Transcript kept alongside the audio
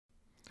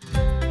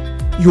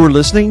You are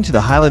listening to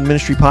the Highland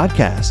Ministry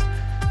Podcast.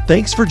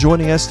 Thanks for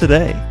joining us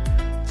today.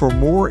 For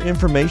more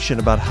information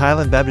about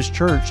Highland Baptist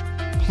Church,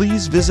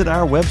 please visit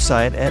our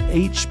website at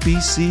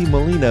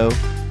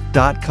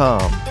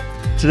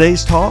hbcmolino.com.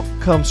 Today's talk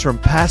comes from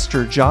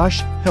Pastor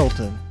Josh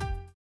Helton.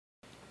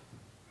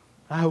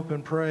 I hope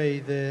and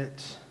pray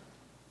that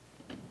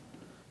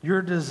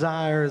your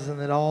desires and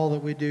that all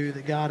that we do,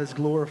 that God is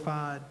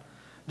glorified.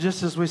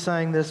 Just as we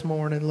sang this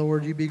morning,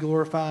 Lord, you be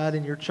glorified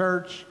in your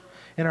church,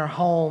 in our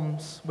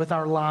homes, with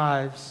our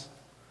lives.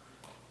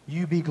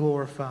 You be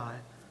glorified.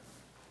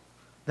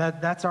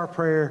 That's our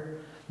prayer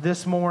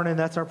this morning.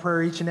 That's our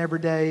prayer each and every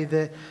day,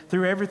 that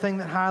through everything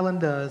that Highland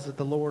does, that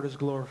the Lord is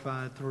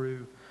glorified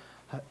through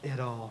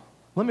it all.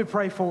 Let me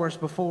pray for us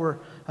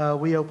before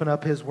we open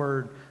up His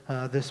Word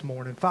this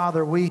morning.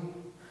 Father, we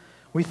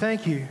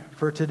thank you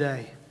for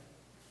today.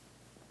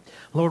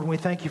 Lord, we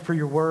thank you for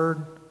your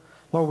Word.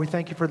 Lord, we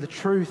thank you for the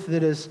truth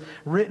that is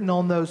written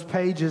on those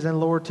pages. And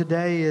Lord,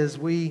 today as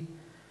we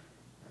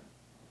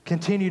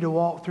continue to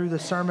walk through the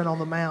Sermon on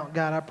the Mount,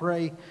 God, I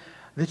pray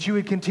that you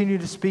would continue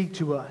to speak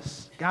to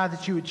us. God,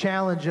 that you would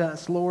challenge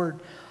us, Lord,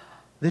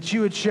 that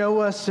you would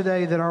show us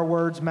today that our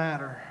words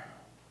matter.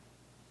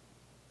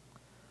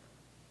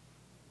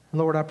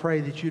 Lord, I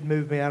pray that you'd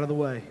move me out of the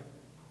way.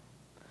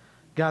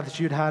 God, that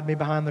you'd hide me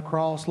behind the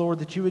cross. Lord,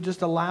 that you would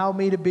just allow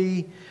me to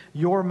be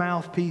your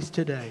mouthpiece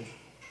today.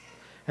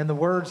 And the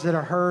words that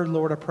are heard,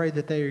 Lord, I pray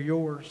that they are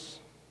yours.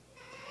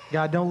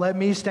 God, don't let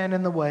me stand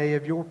in the way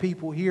of your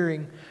people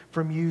hearing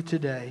from you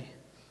today.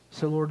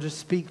 So, Lord, just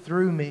speak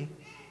through me.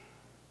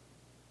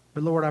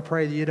 But, Lord, I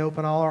pray that you'd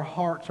open all our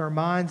hearts, our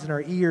minds, and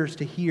our ears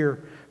to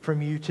hear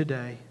from you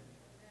today.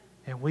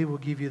 And we will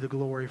give you the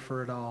glory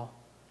for it all.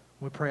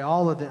 We pray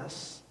all of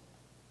this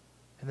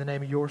in the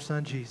name of your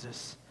Son,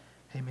 Jesus.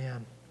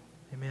 Amen.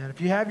 Amen.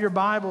 If you have your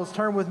Bibles,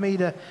 turn with me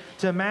to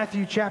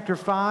Matthew chapter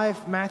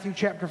 5. Matthew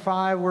chapter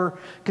 5. We're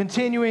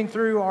continuing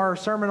through our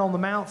Sermon on the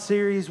Mount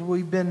series.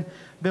 We've been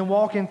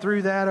walking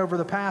through that over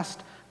the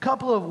past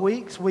couple of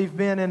weeks. We've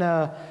been in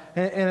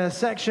a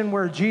section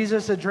where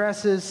Jesus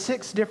addresses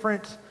 6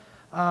 different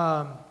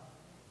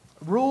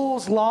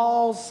rules,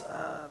 laws,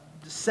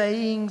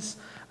 sayings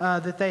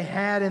that they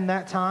had in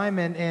that time,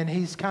 and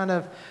he's kind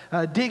of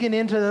digging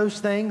into those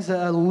things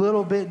a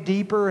little bit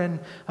deeper, and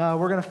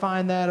we're going to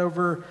find that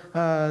over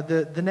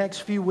the next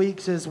few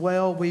weeks as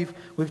well. We've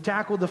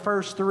tackled the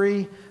first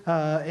 3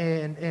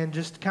 and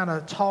just kind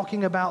of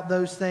talking about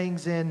those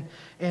things and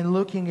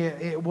looking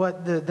at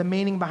what the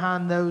meaning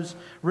behind those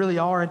really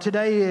are. And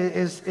today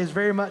is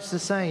very much the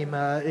same.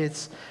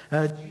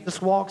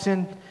 Jesus walks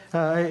in.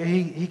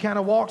 He kind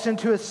of walks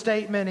into a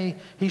statement.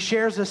 He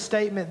shares a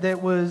statement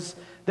that was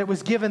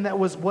given, that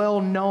was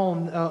well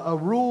known, a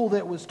rule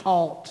that was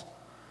taught,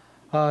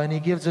 and he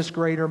gives us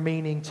greater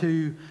meaning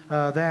to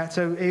that.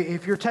 So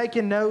if you're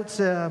taking notes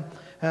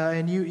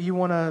and you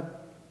want to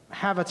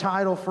have a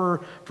title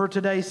for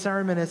today's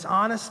sermon, it's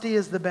Honesty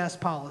is the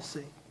Best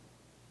Policy.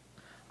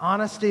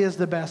 Honesty is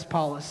the best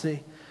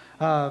policy.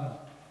 I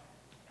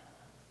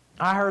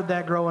heard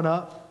that growing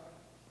up.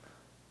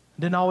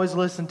 Didn't always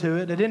listen to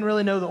it. I didn't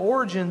really know the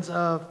origins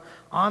of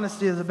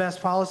honesty is the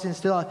best policy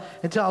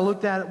until I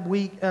looked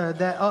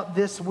that up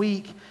this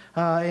week.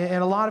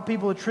 And a lot of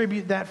people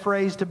attribute that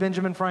phrase to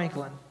Benjamin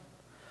Franklin.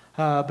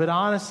 But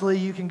honestly,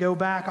 you can go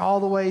back all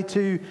the way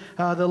to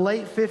the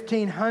late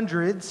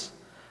 1500s.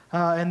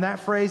 And that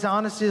phrase,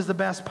 honesty is the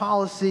best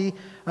policy,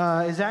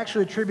 is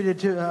actually attributed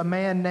to a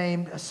man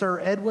named Sir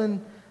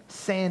Edwin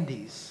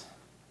Sandys.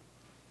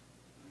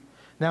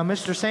 Now,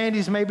 Mr.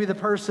 Sandys may be the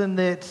person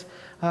that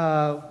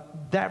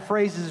that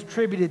phrase is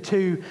attributed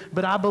to,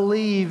 but I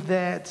believe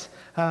that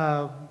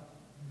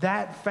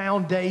that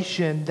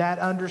foundation, that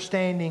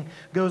understanding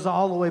goes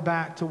all the way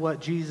back to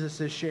what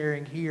Jesus is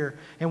sharing here,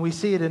 and we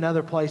see it in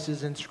other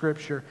places in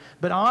Scripture.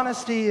 But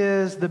honesty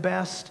is the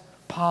best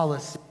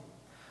policy.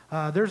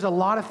 There's a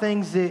lot of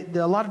things,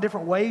 a lot of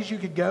different ways you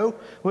could go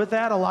with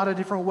that, a lot of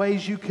different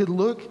ways you could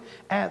look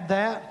at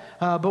that.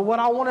 But what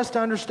I want us to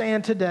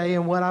understand today,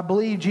 and what I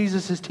believe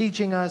Jesus is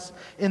teaching us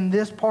in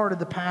this part of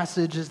the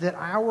passage, is that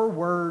our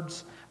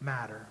words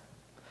matter.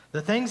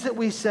 The things that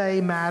we say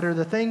matter.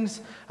 The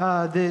things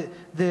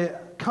that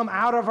come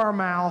out of our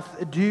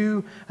mouth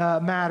do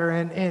matter.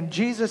 And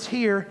Jesus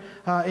here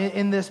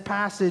in this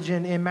passage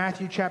in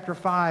Matthew chapter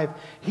 5,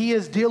 he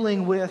is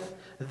dealing with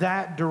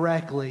that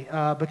directly,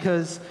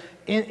 because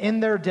in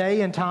their day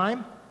and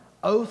time,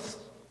 oaths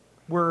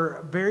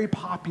were very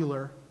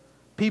popular.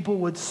 People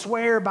would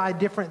swear by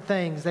different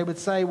things. They would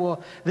say,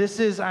 well,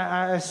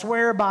 I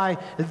swear by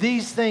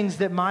these things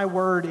that my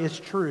word is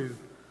true.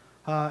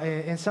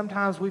 And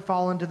sometimes we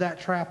fall into that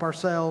trap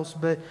ourselves,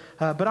 but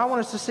I want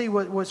us to see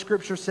what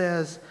Scripture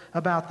says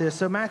about this.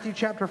 So Matthew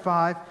chapter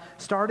 5,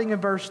 starting in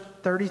verse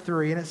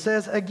 33, and it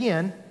says,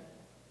 again,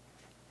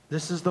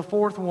 this is the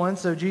 4th one.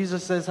 So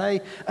Jesus says, hey,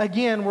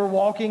 again, we're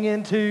walking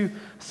into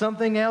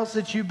something else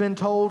that you've been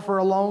told for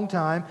a long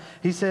time.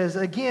 He says,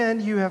 again,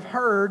 you have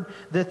heard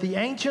that the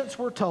ancients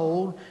were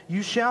told,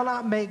 you shall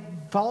not make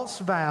false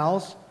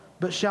vows,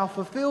 but shall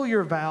fulfill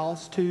your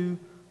vows to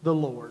the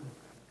Lord.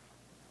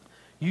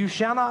 You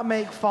shall not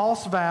make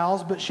false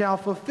vows, but shall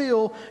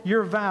fulfill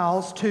your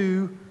vows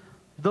to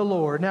the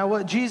Lord. Now,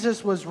 what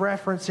Jesus was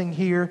referencing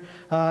here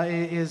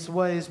is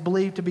what is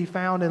believed to be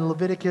found in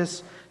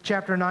Leviticus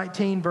chapter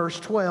 19, verse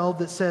 12,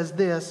 that says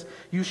this: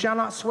 "You shall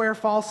not swear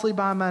falsely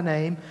by my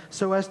name,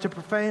 so as to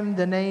profane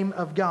the name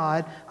of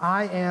God.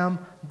 I am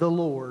the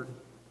Lord."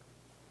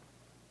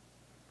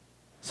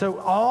 So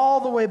all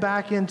the way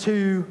back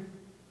into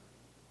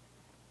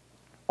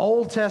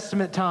Old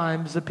Testament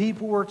times, the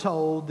people were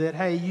told that,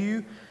 hey,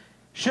 you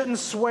shouldn't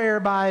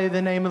swear by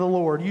the name of the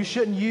Lord. You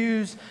shouldn't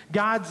use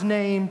God's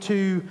name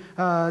to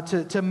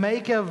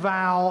make a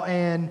vow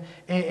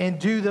and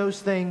do those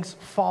things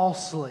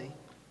falsely.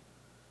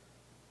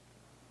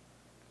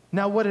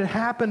 Now, what had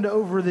happened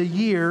over the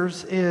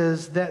years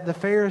is that the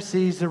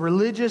Pharisees, the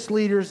religious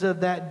leaders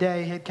of that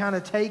day, had kind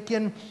of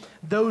taken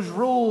those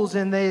rules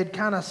and they had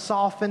kind of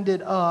softened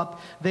it up.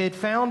 They had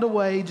found a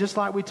way, just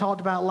like we talked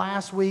about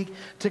last week,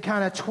 to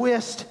kind of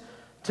twist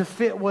to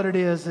fit what it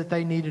is that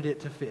they needed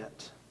it to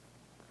fit.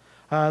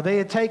 They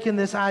had taken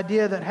this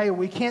idea that, hey,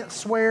 we can't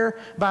swear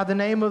by the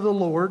name of the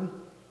Lord,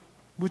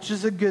 which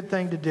is a good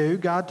thing to do.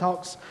 God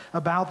talks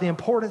about the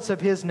importance of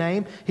His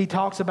name. He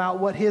talks about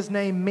what His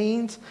name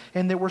means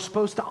and that we're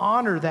supposed to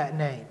honor that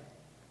name.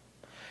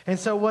 And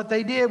so what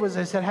they did was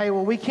they said, hey,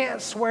 well, we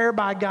can't swear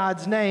by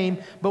God's name,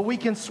 but we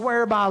can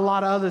swear by a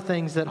lot of other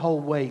things that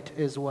hold weight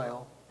as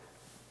well.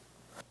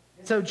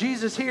 So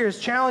Jesus here is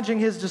challenging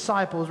His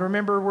disciples.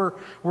 Remember,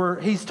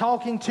 He's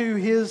talking to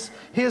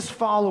His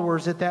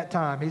followers at that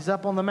time. He's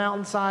up on the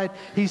mountainside.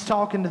 He's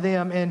talking to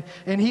them.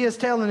 And He is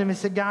telling them, He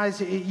said, guys,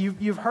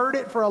 you've heard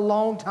it for a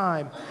long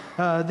time,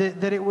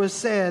 that it was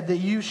said that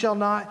you shall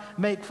not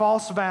make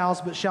false vows,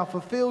 but shall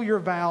fulfill your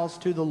vows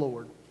to the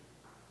Lord.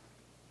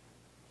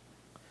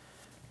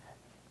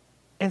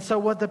 And so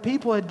what the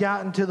people had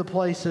gotten to the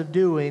place of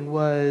doing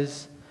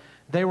was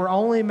they were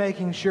only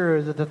making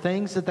sure that the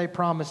things that they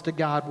promised to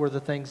God were the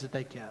things that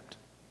they kept.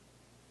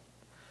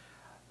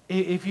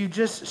 If you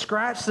just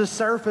scratch the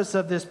surface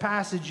of this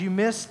passage, you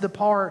miss the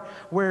part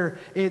where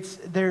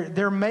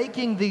they're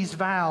making these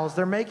vows,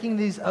 they're making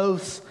these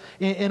oaths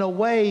in a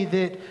way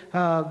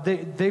that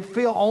they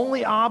feel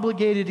only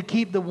obligated to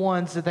keep the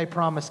ones that they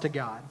promised to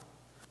God.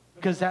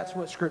 Because that's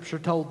what Scripture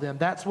told them.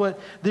 That's what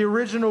the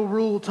original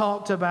rule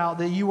talked about,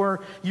 that you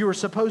were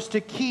supposed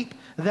to keep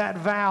that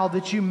vow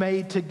that you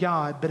made to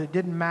God, but it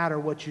didn't matter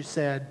what you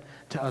said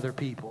to other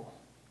people.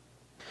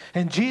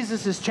 And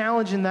Jesus is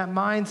challenging that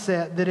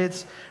mindset that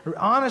it's,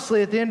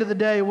 honestly, at the end of the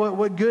day,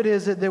 what good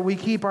is it that we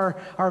keep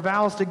our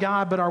vows to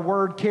God, but our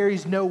word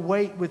carries no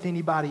weight with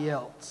anybody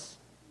else?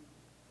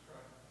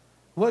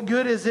 What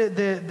good is it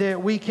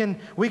that we can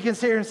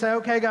sit here and say,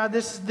 okay, God,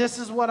 this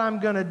is what I'm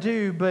going to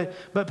do,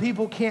 but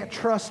people can't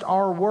trust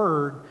our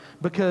word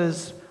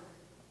because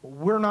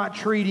we're not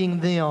treating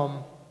them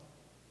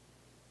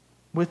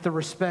with the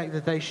respect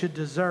that they should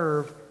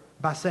deserve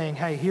by saying,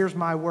 hey, here's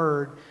my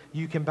word,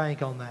 you can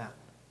bank on that.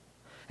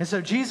 And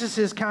so Jesus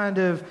is kind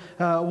of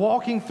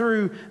walking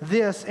through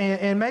this,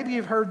 and maybe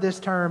you've heard this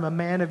term, a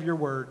man of your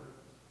word.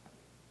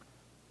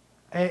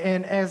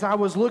 And as I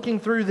was looking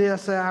through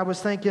this, I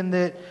was thinking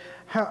that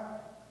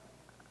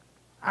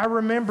I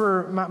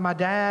remember my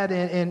dad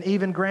and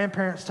even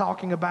grandparents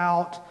talking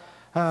about,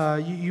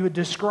 you would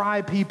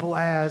describe people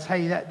as,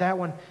 hey, that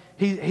one,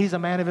 he's a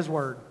man of his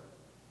word.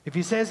 If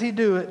he says he'd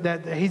do it,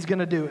 that he's going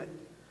to do it.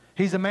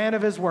 He's a man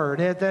of his word.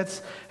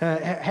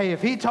 Hey,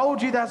 if he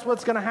told you that's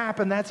what's going to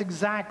happen, that's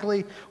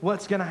exactly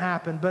what's going to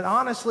happen. But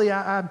honestly,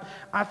 I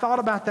thought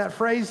about that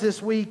phrase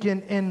this week,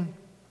 and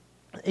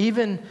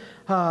even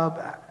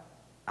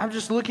I'm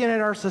just looking at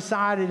our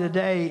society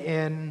today,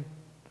 and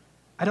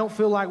I don't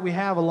feel like we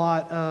have a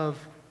lot of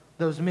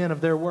those men of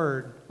their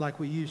word like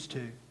we used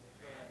to.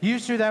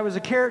 Used to, that was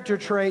a character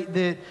trait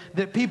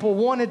that people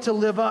wanted to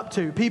live up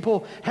to.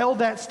 People held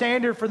that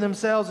standard for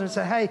themselves and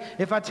said, hey,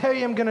 if I tell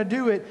you I'm going to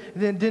do it,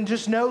 then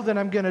just know that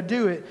I'm going to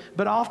do it.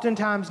 But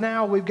oftentimes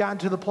now we've gotten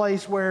to the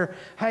place where,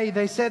 hey,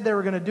 they said they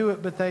were going to do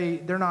it, but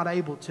they're not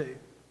able to.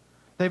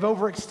 They've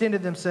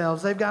overextended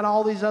themselves. They've got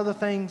all these other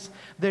things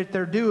that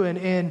they're doing,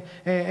 and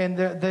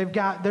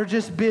they're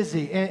just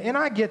busy. And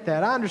I get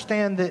that. I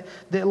understand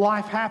that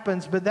life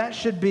happens, but that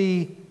should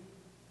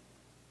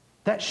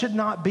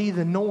not be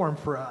the norm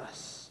for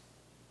us.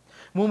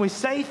 When we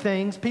say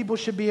things, people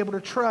should be able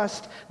to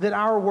trust that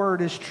our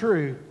word is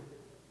true.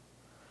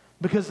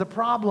 Because the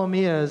problem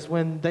is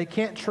when they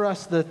can't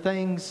trust the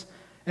things,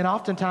 and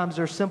oftentimes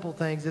they're simple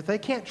things, if they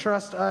can't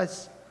trust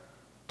us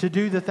to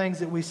do the things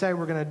that we say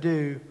we're going to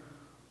do,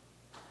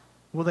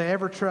 will they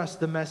ever trust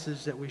the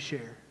message that we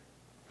share?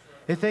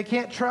 If they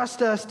can't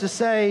trust us to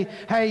say,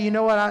 hey, you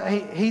know what,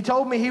 he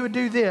told me he would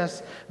do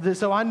this,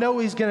 so I know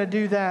he's going to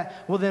do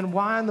that, well then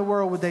why in the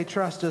world would they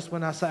trust us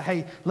when I say,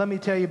 hey, let me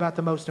tell you about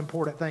the most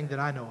important thing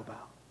that I know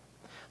about?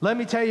 Let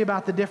me tell you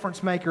about the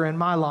difference maker in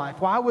my life.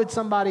 Why would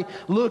somebody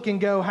look and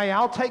go, hey,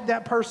 I'll take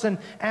that person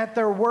at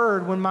their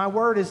word when my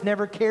word has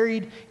never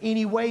carried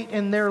any weight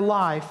in their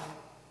life,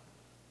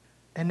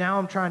 and now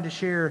I'm trying to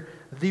share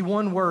the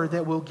one word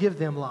that will give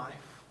them life?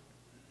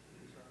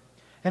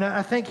 And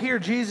I think here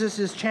Jesus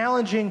is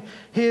challenging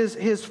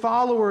his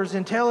followers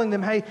and telling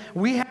them, hey,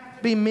 we have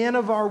to be men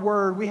of our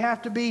word. We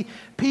have to be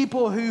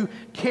people who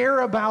care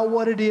about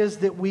what it is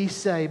that we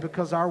say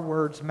because our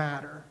words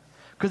matter.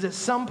 Because at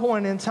some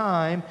point in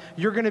time,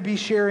 you're going to be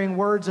sharing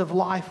words of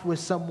life with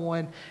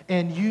someone,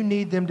 and you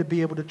need them to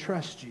be able to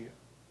trust you.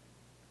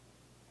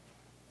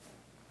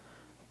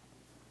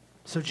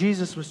 So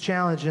Jesus was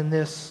challenging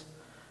this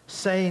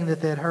saying that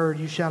they'd heard,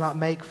 you shall not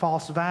make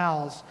false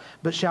vows,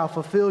 but shall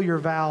fulfill your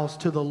vows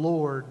to the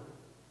Lord.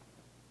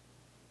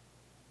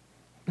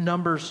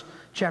 Numbers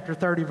chapter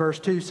 30, verse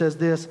 2 says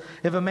this,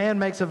 if a man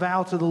makes a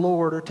vow to the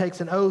Lord or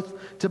takes an oath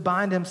to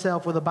bind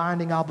himself with a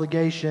binding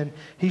obligation,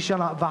 he shall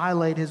not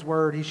violate his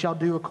word. He shall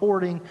do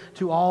according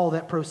to all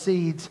that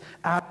proceeds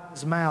out of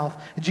his mouth.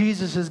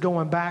 Jesus is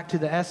going back to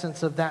the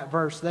essence of that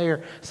verse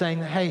there,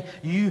 saying that, hey,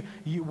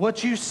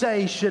 what you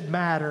say should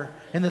matter.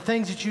 And the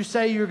things that you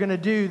say you're going to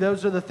do,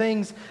 those are the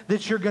things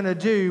that you're going to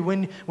do.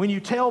 When you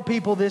tell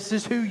people this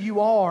is who you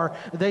are,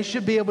 they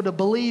should be able to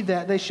believe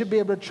that. They should be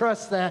able to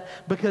trust that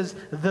because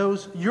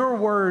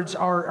your words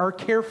are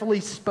carefully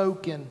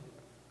spoken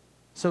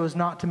so as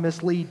not to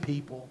mislead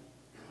people.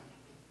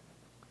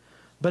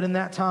 But in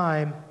that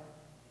time,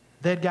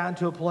 they'd gotten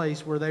to a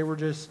place where they were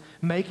just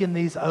making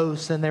these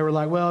oaths, and they were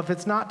like, well, if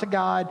it's not to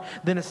God,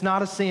 then it's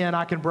not a sin.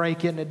 I can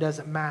break it, and it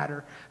doesn't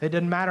matter. It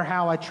doesn't matter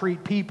how I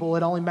treat people.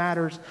 It only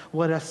matters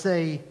what I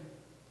say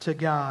to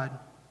God.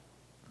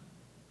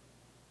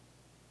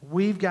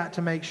 We've got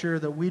to make sure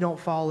that we don't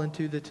fall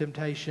into the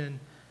temptation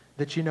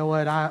that, you know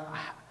what,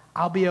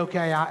 I'll be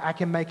okay. I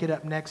can make it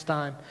up next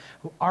time.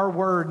 Our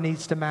word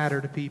needs to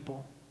matter to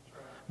people.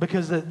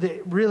 Because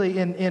really,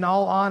 in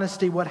all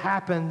honesty, what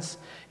happens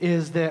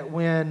is that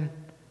when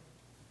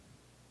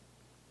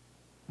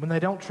they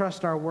don't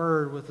trust our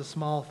word with the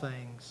small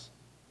things,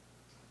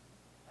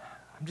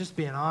 I'm just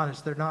being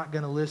honest, they're not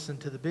going to listen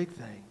to the big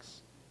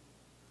things.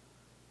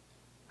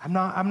 I'm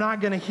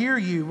not going to hear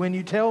you when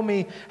you tell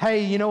me,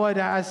 hey, you know what,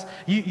 guys,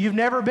 you've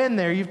never been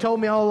there. You've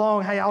told me all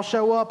along, hey, I'll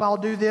show up, I'll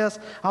do this,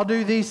 I'll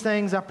do these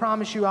things. I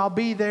promise you I'll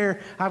be there.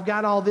 I've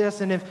got all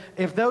this. And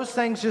if those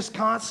things just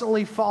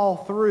constantly fall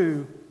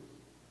through,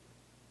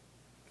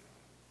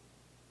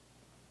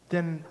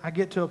 then I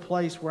get to a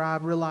place where I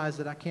realize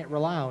that I can't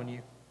rely on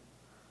you.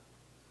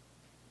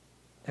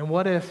 And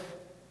what if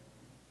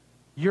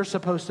you're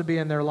supposed to be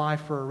in their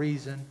life for a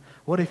reason?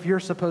 What if you're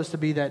supposed to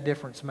be that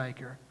difference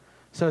maker?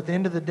 So at the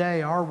end of the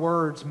day, our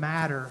words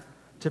matter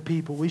to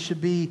people. We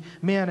should be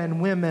men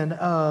and women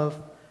of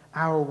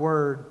our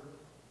word.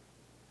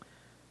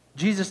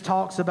 Jesus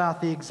talks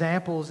about the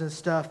examples and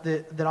stuff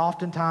that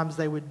oftentimes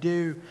they would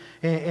do.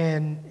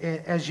 And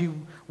as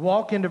you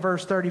walk into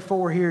verse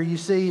 34 here, you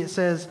see it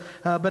says,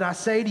 but I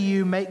say to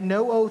you, make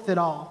no oath at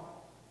all.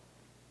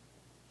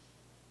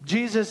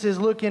 Jesus is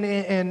looking,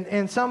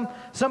 and some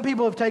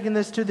people have taken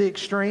this to the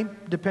extreme,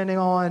 depending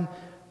on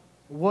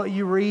what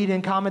you read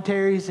in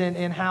commentaries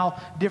and how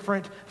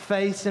different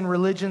faiths and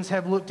religions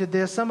have looked at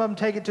this. Some of them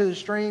take it to the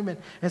extreme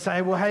and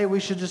say, well, hey, we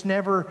should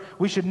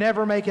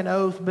never make an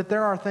oath. But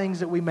there are things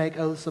that we make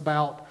oaths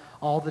about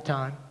all the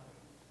time.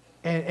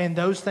 And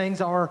those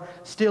things are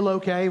still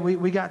okay.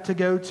 We got to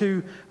go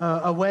to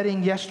a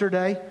wedding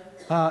yesterday,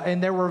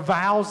 and there were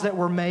vows that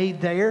were made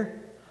there.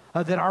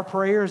 That our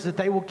prayers that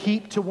they will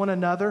keep to one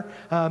another.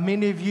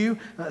 Many of you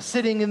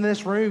sitting in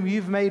this room,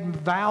 you've made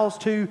vows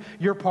to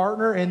your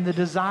partner, and the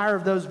desire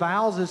of those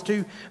vows is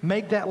to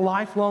make that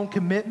lifelong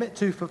commitment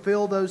to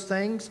fulfill those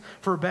things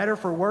for better,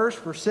 for worse,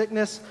 for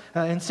sickness,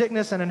 in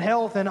sickness and in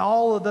health, and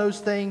all of those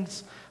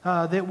things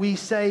that we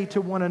say to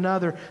one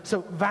another.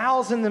 So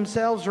vows in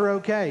themselves are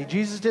okay.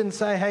 Jesus didn't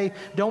say, hey,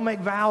 don't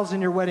make vows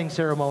in your wedding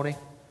ceremony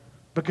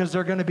because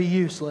they're going to be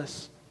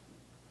useless.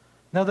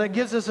 Now, that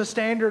gives us a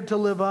standard to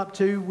live up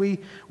to. We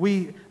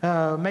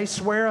may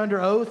swear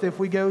under oath if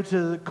we go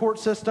to the court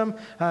system.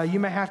 You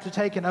may have to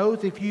take an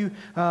oath if you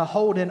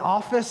hold an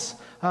office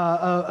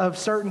of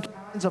certain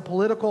kinds of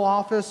political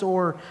office,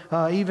 or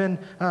even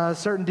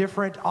certain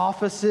different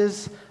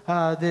offices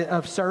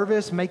of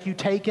service make you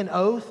take an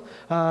oath.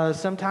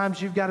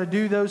 Sometimes you've got to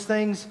do those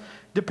things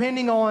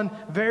depending on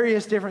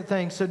various different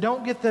things. So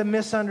don't get the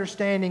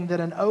misunderstanding that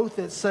an oath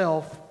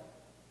itself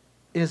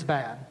is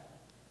bad.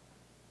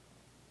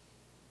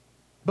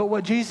 But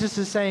what Jesus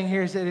is saying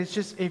here is that it's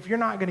just, if you're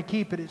not going to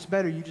keep it, it's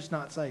better you just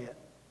not say it.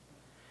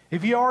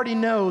 If you already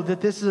know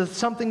that this is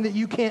something that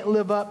you can't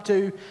live up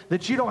to,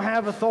 that you don't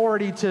have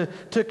authority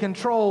to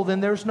control, then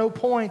there's no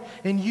point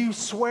in you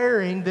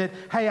swearing that,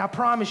 hey, I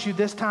promise you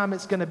this time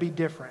it's going to be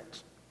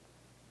different.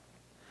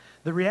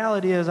 The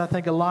reality is, I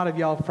think a lot of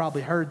y'all have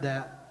probably heard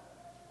that,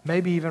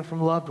 maybe even from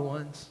loved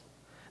ones.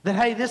 That,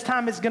 hey, this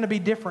time it's going to be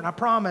different. I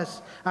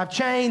promise. I've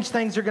changed.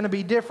 Things are going to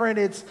be different.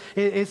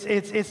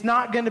 It's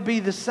not going to be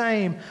the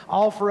same.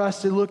 All for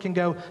us to look and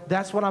go,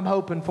 that's what I'm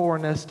hoping for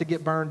in us to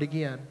get burned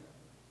again.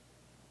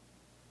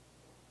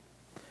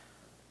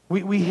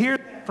 We hear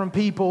that from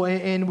people,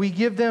 and we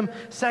give them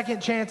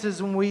second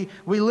chances when we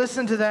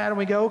listen to that and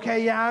we go,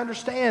 okay, yeah, I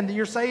understand that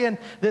you're saying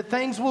that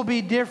things will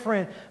be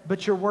different,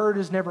 but your word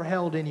has never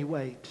held any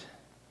weight.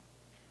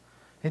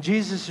 And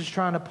Jesus is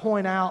trying to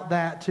point out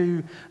that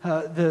to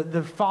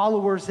the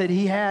followers that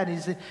he had. He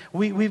said,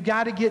 we've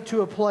got to get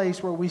to a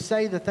place where we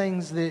say the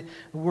things that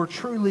we're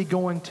truly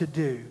going to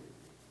do.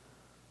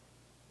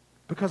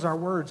 Because our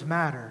words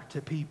matter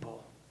to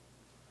people.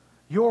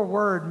 Your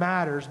word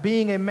matters.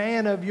 Being a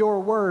man of your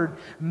word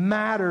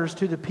matters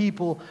to the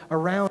people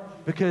around you,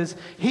 because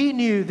he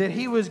knew that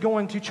he was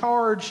going to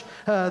charge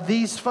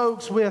these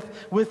folks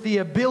with the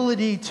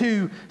ability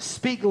to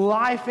speak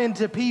life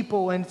into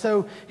people. And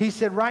so he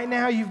said, right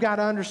now you've got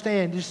to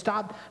understand, just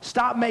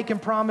stop making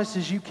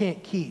promises you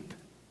can't keep.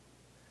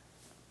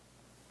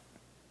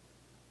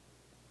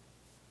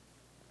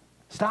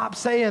 Stop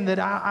saying that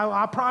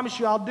I promise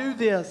you I'll do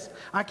this.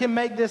 I can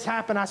make this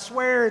happen. I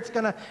swear it's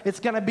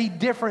gonna be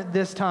different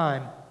this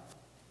time.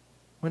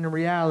 When in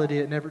reality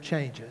it never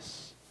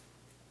changes.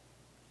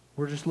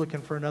 We're just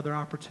looking for another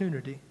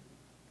opportunity.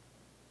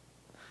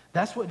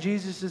 That's what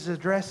Jesus is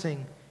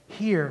addressing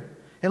here.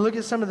 And look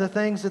at some of the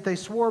things that they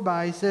swore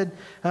by. He said,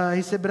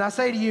 but I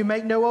say to you,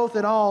 make no oath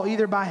at all,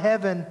 either by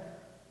heaven,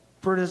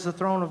 for it is the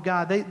throne of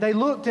God. They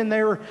looked and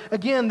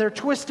they're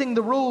twisting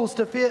the rules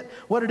to fit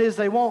what it is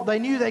they want. They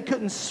knew they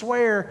couldn't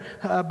swear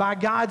by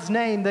God's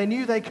name. They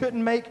knew they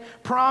couldn't make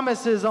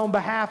promises on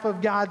behalf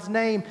of God's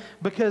name,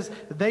 because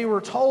they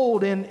were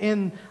told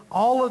in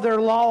all of their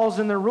laws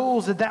and their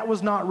rules that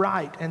was not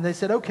right. And they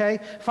said, okay,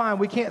 fine,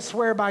 we can't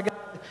swear by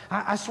God.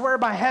 I swear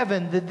by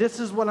heaven that this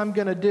is what I'm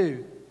going to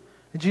do.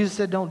 And Jesus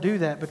said, don't do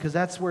that, because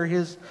that's where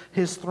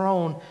his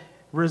throne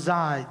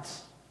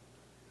resides.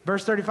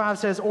 Verse 35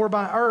 says, or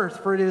by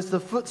earth, for it is the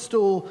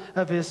footstool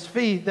of his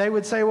feet. They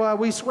would say, well,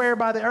 we swear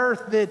by the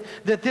earth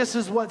that this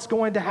is what's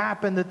going to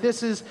happen, that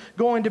this is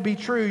going to be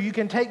true. You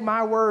can take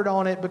my word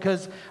on it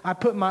because I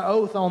put my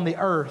oath on the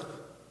earth.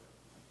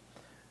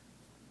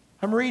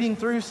 I'm reading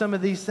through some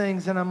of these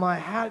things and I'm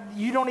like,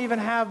 you don't even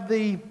have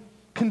the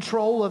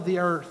control of the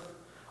earth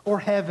or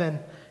heaven.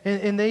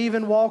 And they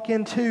even walk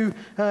into,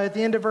 at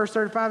the end of verse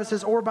 35, it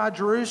says, or by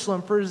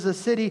Jerusalem, for it is the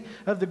city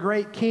of the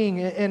great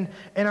king. And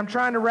I'm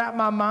trying to wrap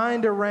my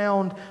mind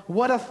around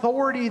what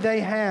authority they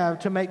have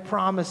to make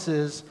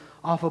promises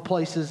off of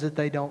places that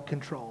they don't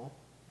control.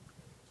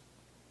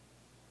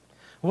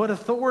 What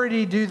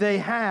authority do they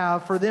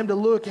have for them to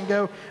look and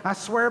go, I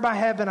swear by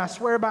heaven, I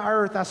swear by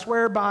earth, I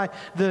swear by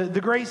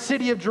the great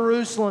city of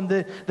Jerusalem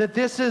that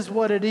this is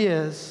what it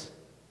is.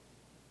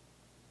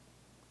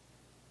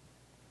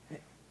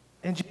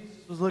 And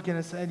Jesus was looking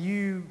and said,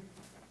 you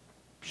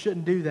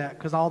shouldn't do that,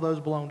 because all those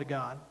belong to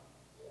God.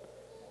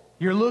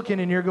 You're looking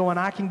and you're going,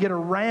 I can get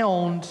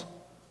around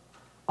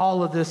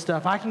all of this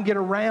stuff. I can get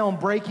around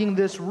breaking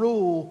this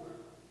rule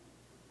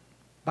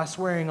by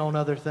swearing on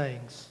other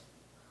things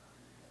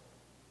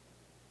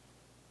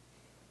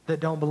that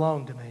don't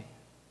belong to me.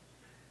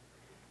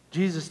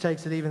 Jesus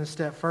takes it even a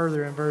step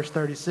further in verse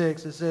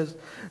 36. It says,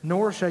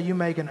 nor shall you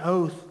make an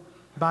oath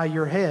by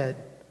your head,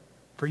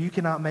 for you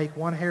cannot make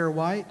one hair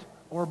white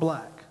or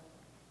black.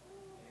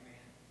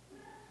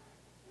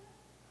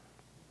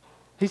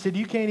 He said,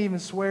 you can't even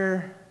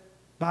swear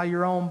by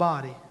your own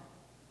body.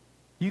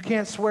 You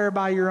can't swear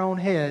by your own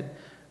head,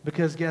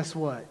 because guess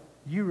what?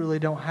 You really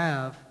don't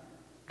have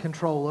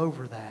control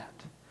over that.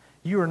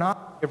 You are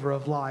not the giver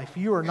of life.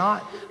 You are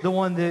not the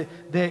one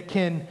that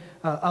can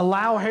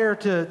allow hair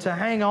to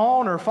hang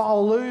on or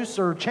fall loose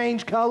or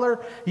change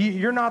color.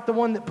 You're not the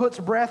one that puts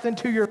breath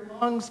into your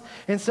lungs.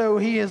 And so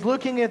he is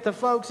looking at the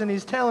folks and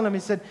he's telling them,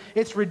 he said,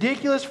 it's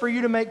ridiculous for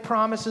you to make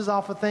promises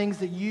off of things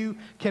that you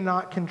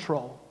cannot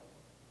control.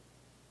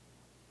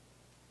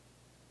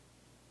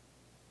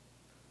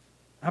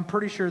 I'm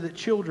pretty sure that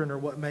children are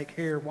what make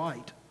hair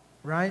white,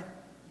 right?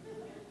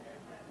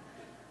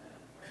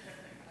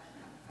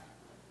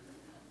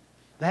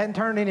 They hadn't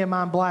turned any of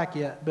mine black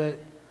yet, but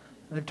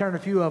they've turned a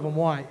few of them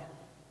white.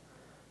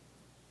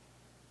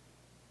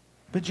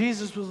 But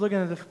Jesus was looking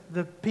at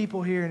the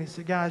people here and he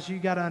said, guys, you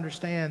got to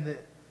understand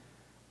that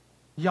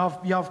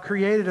y'all have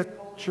created a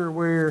culture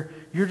where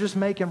you're just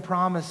making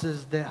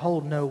promises that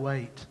hold no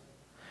weight.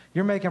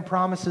 You're making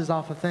promises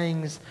off of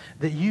things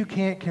that you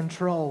can't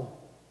control.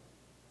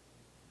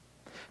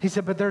 He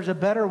said, but there's a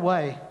better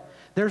way.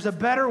 There's a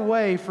better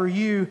way for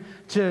you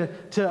to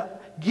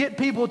get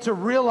people to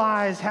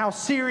realize how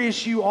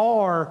serious you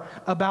are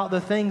about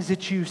the things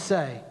that you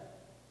say.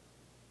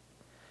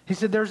 He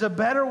said, there's a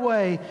better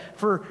way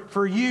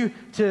for you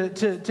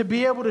to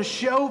be able to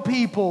show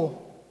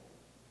people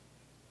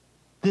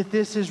that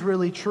this is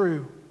really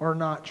true or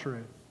not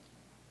true.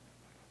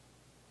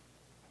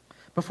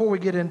 Before we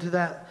get into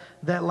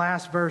that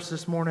last verse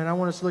this morning, I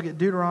want us to look at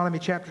Deuteronomy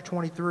chapter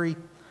 23.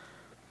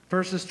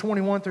 Verses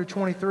 21 through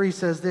 23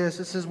 says this.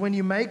 It says, when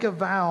you make a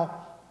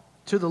vow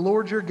to the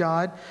Lord your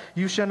God,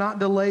 you shall not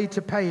delay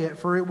to pay it,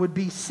 for it would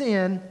be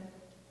sin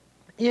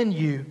in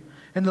you,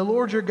 and the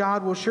Lord your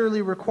God will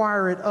surely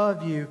require it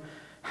of you.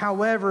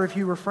 However, if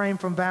you refrain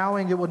from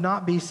vowing, it would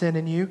not be sin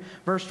in you.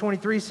 Verse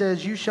 23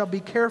 says, you shall be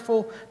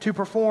careful to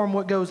perform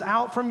what goes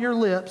out from your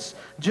lips,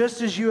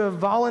 just as you have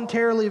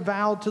voluntarily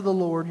vowed to the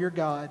Lord your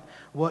God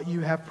what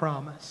you have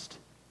promised.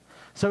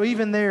 So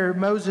even there,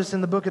 Moses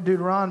in the book of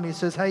Deuteronomy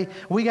says, hey,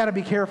 we got to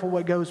be careful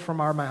what goes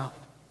from our mouth.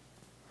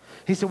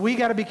 He said, we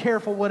got to be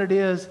careful what it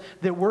is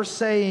that we're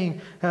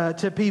saying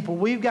to people.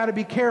 We've got to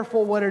be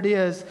careful what it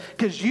is,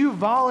 because you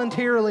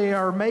voluntarily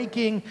are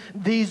making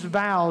these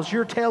vows.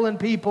 You're telling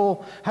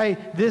people, hey,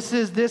 this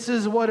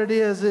is what it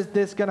is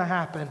that's going to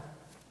happen.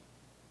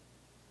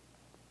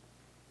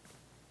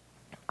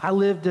 I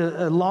lived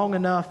long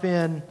enough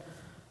in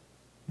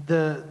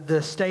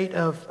the state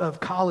of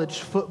college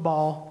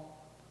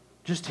football,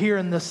 just here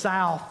in the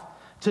South,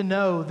 to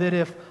know that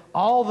if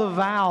all the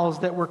vows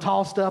that were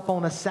tossed up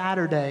on a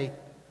Saturday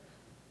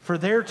for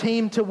their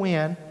team to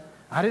win,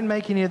 I didn't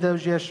make any of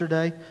those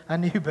yesterday. I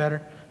knew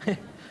better. I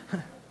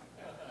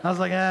was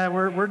like,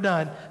 we're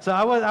done. So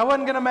I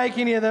wasn't going to make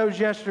any of those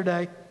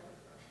yesterday.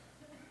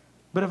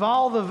 But if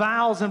all the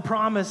vows and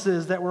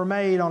promises that were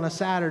made on a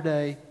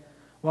Saturday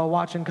while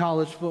watching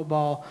college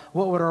football,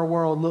 what would our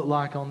world look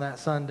like on that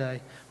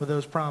Sunday with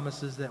those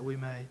promises that we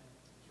made?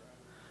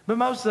 But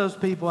most of those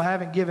people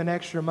haven't given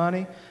extra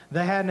money.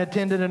 They hadn't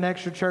attended an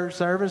extra church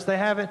service. They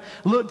haven't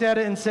looked at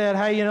it and said,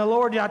 hey,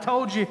 Lord, I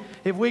told you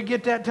if we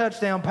get that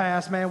touchdown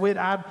pass, man,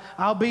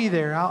 I'll be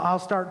there. I'll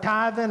start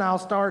tithing.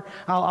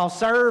 I'll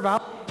serve.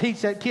 I'll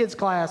teach that kids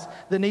class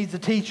that needs a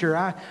teacher.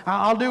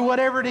 I'll do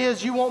whatever it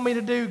is you want me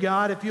to do,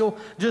 God, if you'll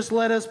just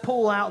let us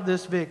pull out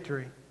this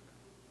victory.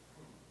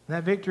 And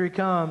that victory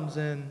comes,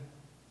 and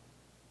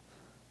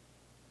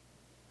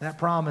that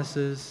promise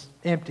is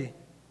empty.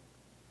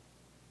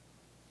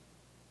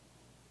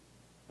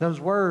 Those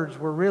words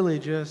were really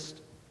just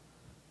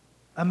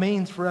a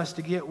means for us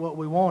to get what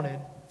we wanted.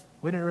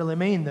 We didn't really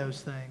mean those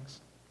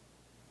things.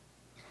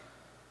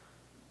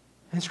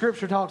 And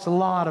Scripture talks a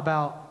lot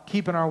about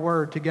keeping our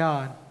word to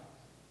God.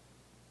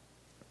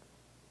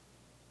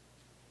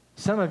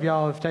 Some of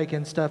y'all have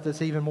taken stuff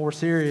that's even more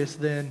serious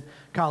than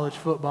college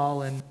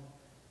football, and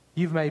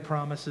you've made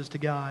promises to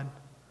God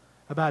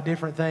about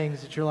different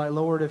things that you're like,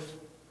 Lord, if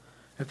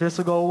this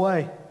will go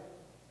away,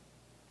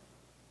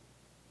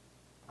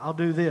 I'll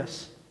do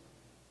this.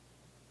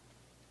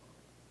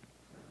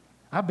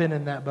 I've been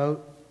in that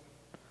boat.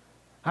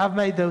 I've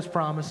made those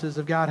promises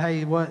of God,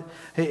 hey,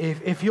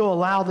 if you'll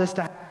allow this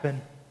to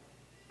happen,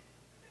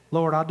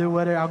 Lord, I'll do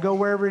whatever. I'll go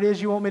wherever it is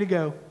you want me to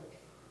go.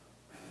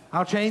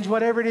 I'll change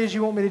whatever it is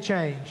you want me to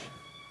change.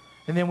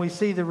 And then we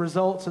see the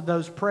results of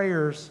those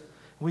prayers.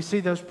 We see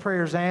those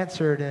prayers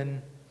answered,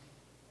 and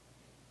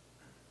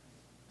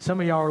some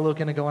of y'all are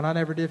looking and going, I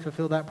never did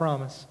fulfill that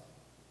promise.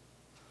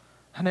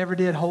 I never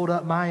did hold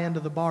up my end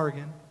of the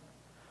bargain.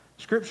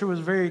 Scripture was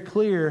very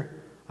clear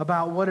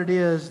about what it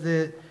is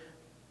that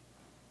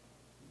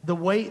the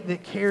weight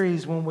that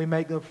carries when we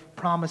make the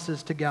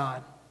promises to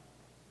God.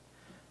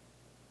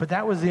 But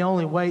that was the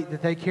only weight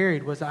that they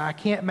carried, was I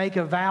can't make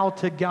a vow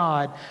to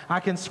God. I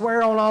can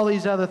swear on all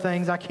these other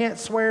things. I can't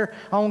swear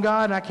on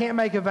God, and I can't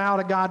make a vow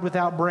to God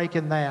without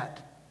breaking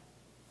that.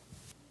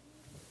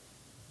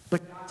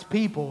 But God's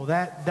people,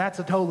 that's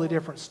a totally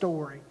different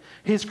story.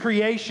 His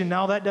creation,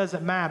 now that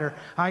doesn't matter.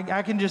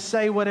 I can just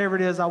say whatever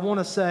it is I want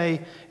to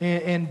say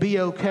and be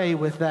okay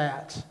with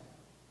that.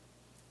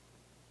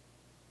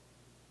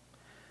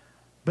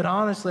 But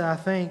honestly, I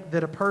think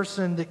that a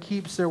person that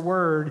keeps their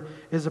word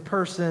is a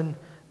person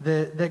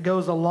that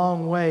goes a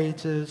long way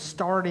to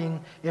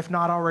starting, if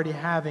not already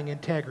having,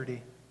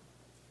 integrity.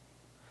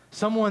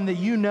 Someone that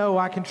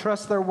I can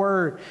trust their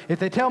word. If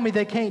they tell me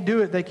they can't do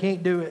it, they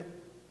can't do it.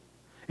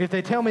 If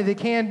they tell me they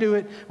can do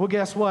it, well,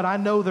 guess what? I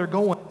know they're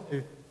going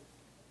to.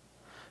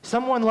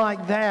 Someone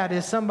like that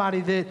is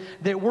somebody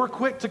that we're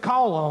quick to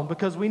call on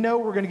because we know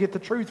we're going to get the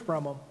truth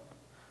from them.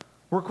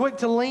 We're quick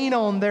to lean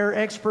on their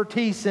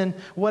expertise in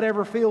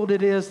whatever field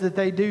it is that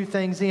they do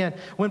things in.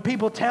 When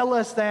people tell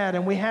us that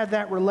and we have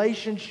that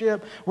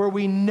relationship where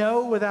we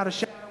know without a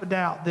shadow of a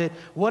doubt that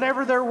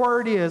whatever their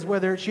word is,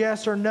 whether it's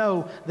yes or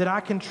no, that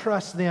I can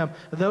trust them,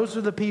 those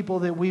are the people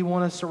that we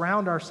want to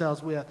surround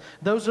ourselves with.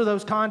 Those are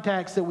those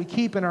contacts that we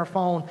keep in our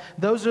phone.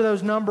 Those are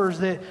those numbers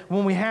that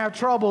when we have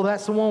trouble,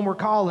 that's the one we're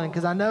calling,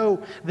 because I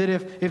know that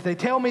if they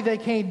tell me they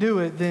can't do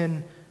it,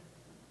 then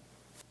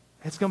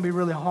it's going to be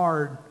really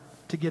hard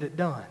to get it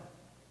done.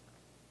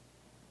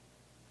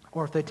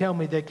 Or if they tell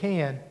me they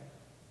can,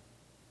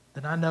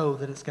 then I know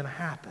that it's going to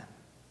happen.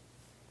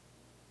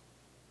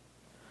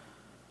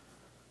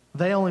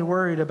 They only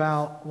worried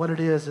about what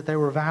it is that they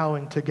were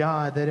vowing to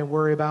God. They didn't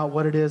worry about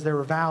what it is they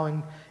were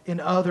vowing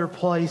in other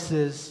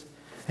places.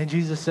 And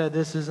Jesus said,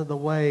 this isn't the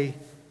way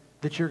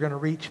that you're going to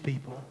reach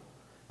people.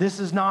 This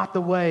is not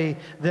the way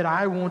that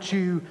I want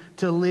you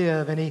to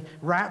live. And he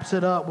wraps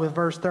it up with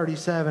verse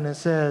 37 and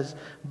says,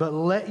 but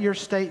let your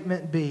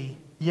statement be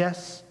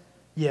yes,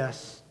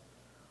 yes,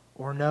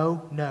 or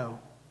no, no.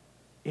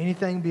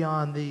 Anything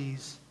beyond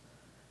these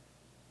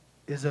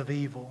is of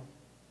evil.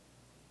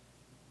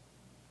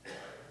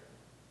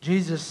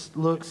 Jesus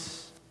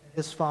looks at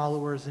his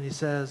followers and he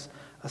says,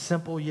 a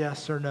simple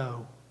yes or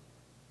no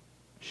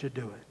should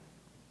do it.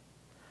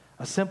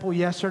 A simple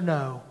yes or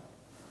no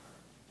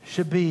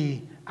should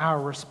be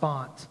our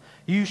response.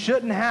 You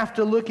shouldn't have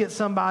to look at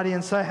somebody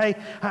and say, hey,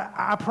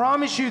 I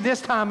promise you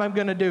this time I'm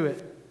going to do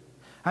it.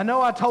 I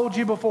know I told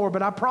you before,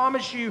 but I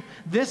promise you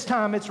this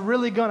time it's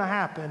really going to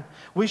happen.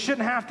 We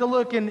shouldn't have to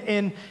look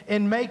and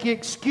make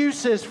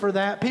excuses for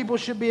that. People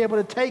should be able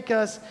to take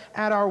us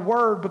at our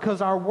word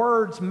because our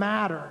words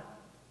matter.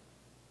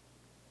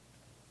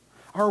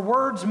 Our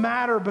words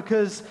matter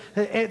because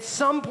at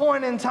some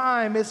point in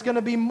time, it's going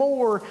to be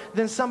more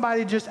than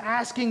somebody just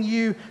asking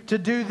you to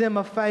do them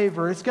a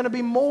favor. It's going to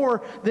be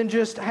more than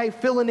just, hey,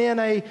 filling in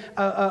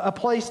a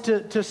place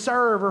to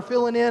serve or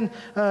filling in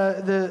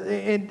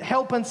and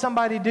helping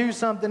somebody do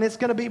something. It's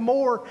going to be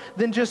more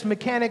than just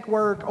mechanic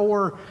work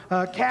or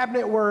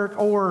cabinet work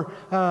or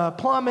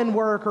plumbing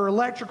work or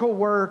electrical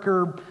work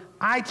or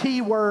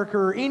IT work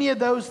or any of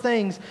those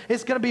things.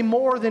 It's going to be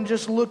more than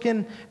just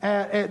looking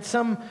at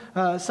some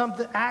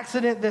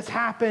accident that's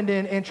happened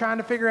and trying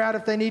to figure out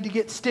if they need to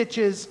get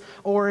stitches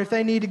or if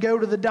they need to go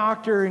to the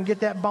doctor and get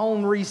that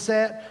bone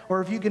reset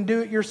or if you can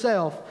do it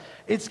yourself.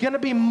 It's going to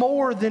be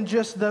more than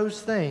just those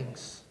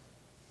things.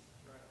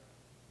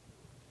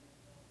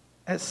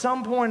 At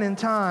some point in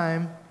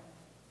time,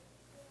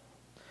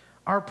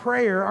 our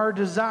prayer, our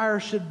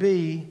desire should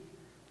be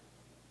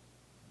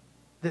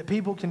that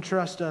people can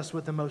trust us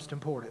with the most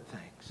important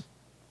things.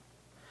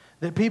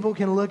 That people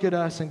can look at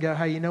us and go,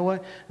 hey, you know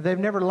what? They've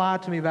never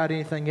lied to me about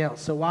anything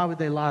else, so why would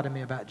they lie to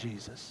me about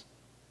Jesus?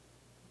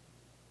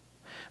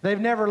 They've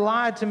never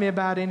lied to me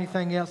about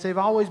anything else. They've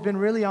always been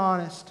really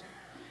honest,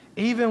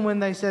 even when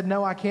they said,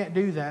 no, I can't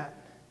do that.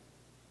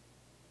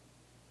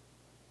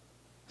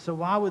 So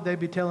why would they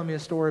be telling me a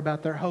story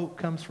about their hope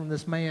comes from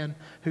this man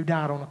who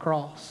died on a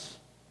cross?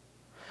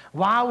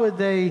 Why would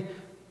they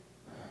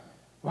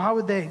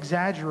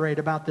exaggerate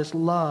about this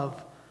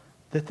love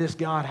that this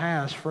God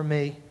has for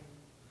me?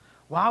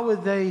 Why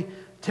would they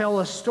tell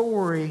a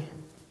story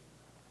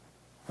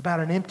about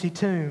an empty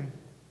tomb?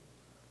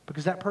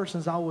 Because that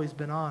person's always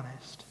been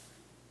honest.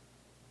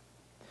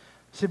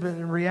 See, but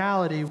in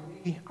reality,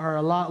 we are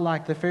a lot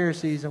like the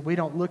Pharisees, and we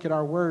don't look at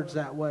our words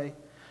that way.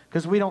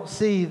 Because we don't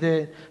see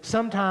that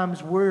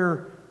sometimes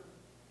we're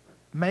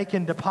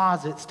making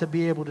deposits to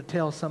be able to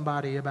tell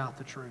somebody about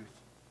the truth.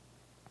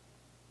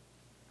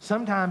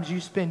 Sometimes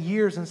you spend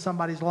years in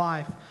somebody's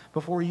life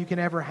before you can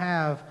ever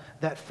have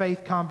that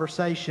faith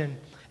conversation.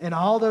 And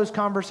all those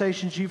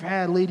conversations you've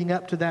had leading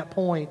up to that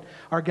point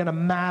are going to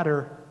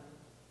matter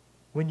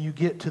when you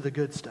get to the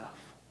good stuff.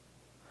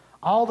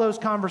 All those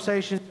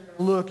conversations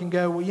look and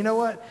go, well, you know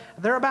what?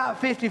 They're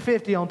about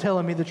 50-50 on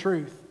telling me the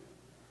truth.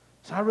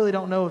 So I really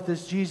don't know if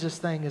this Jesus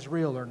thing is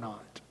real or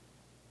not.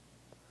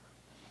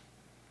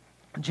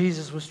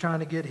 Jesus was trying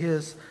to get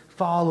his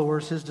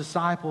followers, his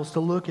disciples, to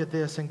look at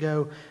this and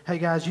go, hey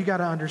guys, you got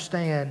to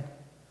understand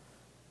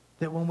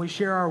that when we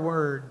share our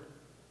word,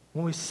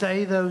 when we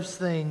say those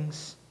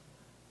things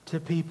to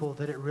people,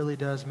 that it really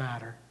does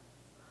matter.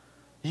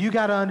 You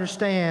got to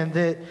understand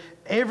that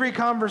every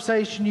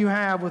conversation you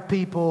have with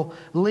people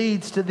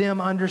leads to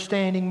them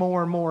understanding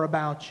more and more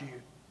about you.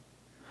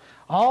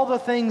 All the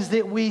things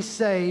that we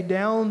say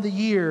down the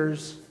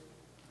years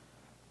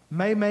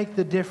may make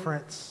the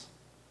difference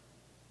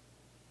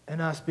in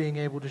us being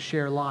able to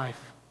share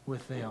life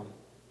with them.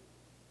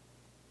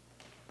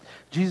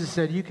 Jesus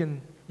said you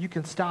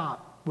can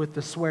stop with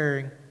the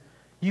swearing.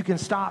 You can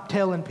stop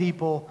telling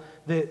people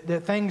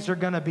that things are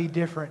going to be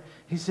different.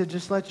 He said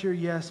just let your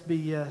yes be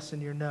yes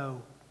and your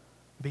no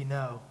be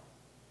no.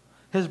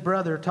 His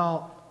brother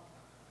taught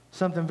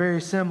something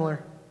very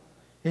similar.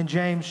 In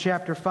James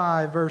chapter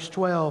 5, verse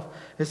 12,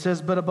 it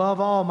says, but above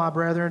all, my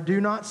brethren,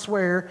 do not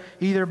swear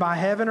either by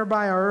heaven or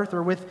by earth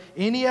or with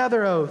any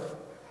other oath.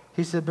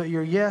 He said, but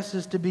your yes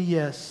is to be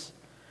yes,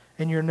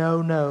 and your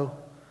no, no,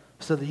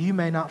 so that you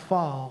may not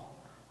fall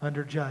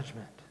under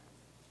judgment.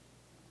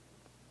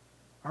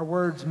 Our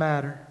words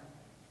matter.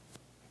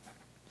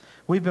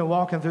 We've been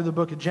walking through the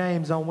book of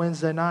James on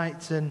Wednesday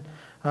nights, and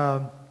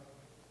I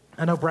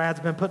know Brad's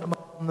been putting them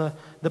on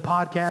the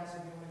podcast.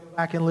 Go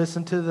back and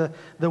listen to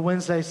the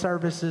Wednesday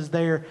services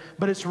there.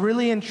 But it's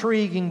really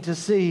intriguing to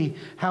see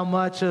how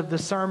much of the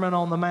Sermon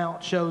on the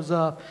Mount shows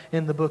up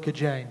in the book of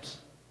James.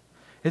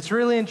 It's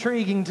really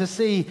intriguing to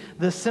see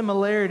the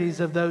similarities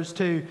of those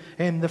two.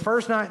 And the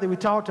first night that we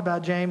talked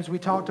about James, we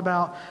talked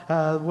about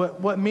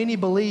what many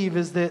believe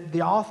is that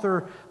the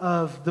author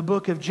of the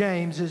book of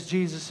James is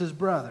Jesus'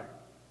 brother.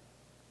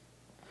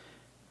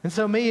 And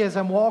so me, as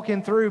I'm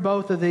walking through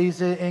both of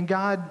these, and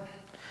God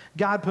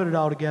put it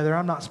all together.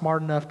 I'm not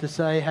smart enough to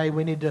say, hey,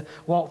 we need to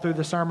walk through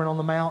the Sermon on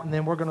the Mount, and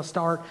then we're going to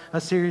start a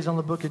series on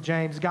the book of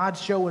James.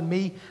 God's showing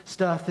me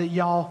stuff that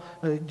y'all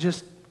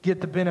just get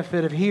the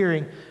benefit of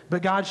hearing,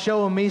 but God's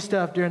showing me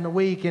stuff during the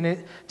week,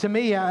 and to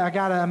me, I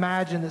got to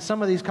imagine that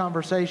some of these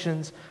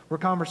conversations were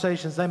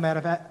conversations they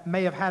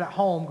may have had at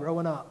home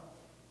growing up.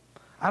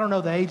 I don't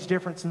know the age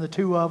difference in the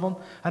two of them.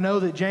 I know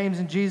that James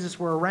and Jesus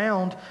were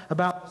around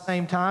about the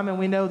same time, and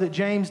we know that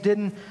James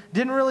didn't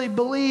really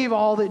believe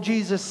all that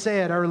Jesus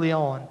said early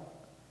on,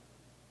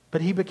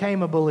 but he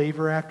became a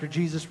believer after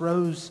Jesus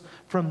rose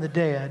from the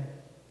dead.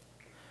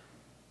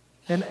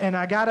 And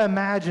I got to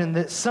imagine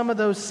that some of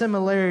those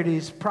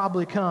similarities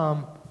probably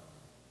come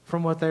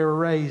from what they were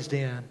raised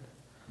in.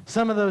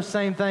 Some of those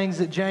same things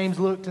that James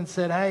looked and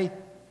said, hey,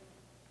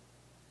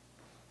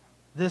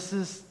 this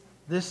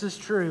is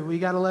true. We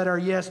got to let our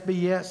yes be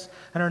yes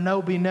and our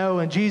no be no.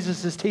 And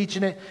Jesus is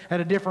teaching it at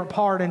a different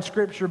part in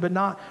Scripture, but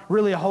not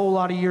really a whole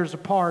lot of years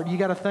apart. You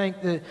got to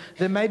think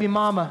that maybe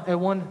Mama at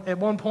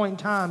one point in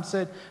time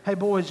said, hey,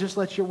 boys, just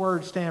let your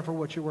word stand for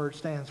what your word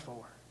stands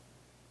for.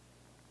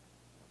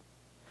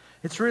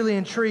 It's really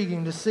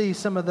intriguing to see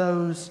some of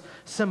those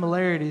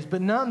similarities.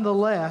 But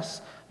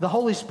nonetheless, the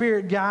Holy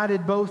Spirit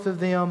guided both of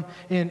them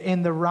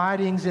in the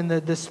writings and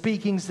the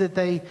speakings that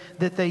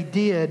they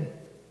did.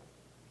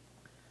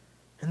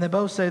 And they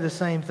both say the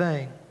same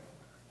thing.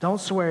 Don't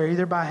swear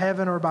either by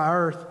heaven or by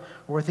earth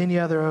or with any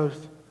other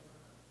oath,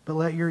 but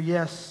let your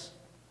yes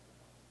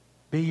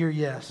be your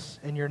yes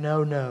and your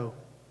no, no,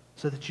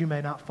 so that you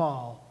may not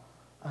fall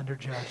under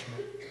judgment.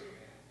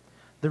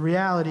 The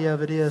reality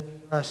of it is,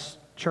 us,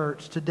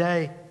 church,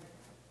 today,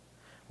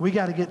 we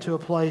got to get to a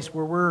place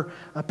where we're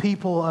a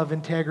people of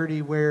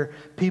integrity, where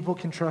people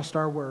can trust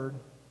our word,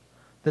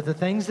 that the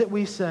things that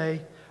we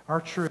say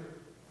are true,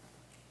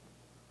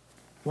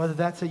 whether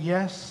that's a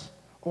yes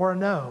or a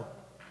no.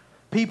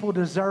 People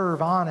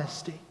deserve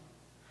honesty.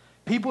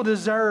 People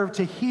deserve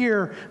to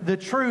hear the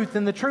truth,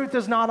 and the truth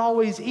is not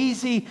always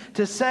easy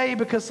to say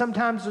because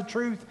sometimes the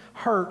truth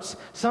hurts.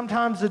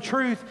 Sometimes the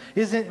truth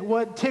isn't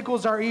what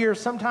tickles our ears.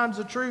 Sometimes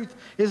the truth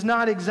is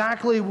not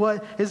exactly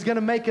what is going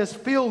to make us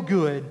feel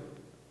good.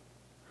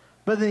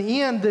 But in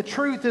the end, the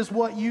truth is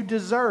what you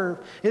deserve.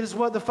 It is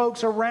what the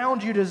folks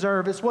around you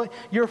deserve. It's what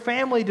your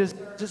family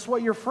deserves. It's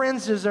what your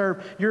friends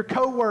deserve. Your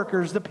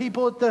coworkers, the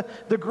people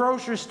at the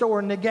grocery store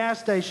and the gas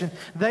station.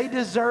 They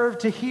deserve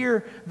to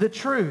hear the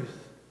truth.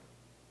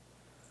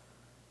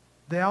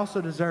 They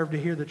also deserve to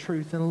hear the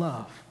truth in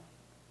love.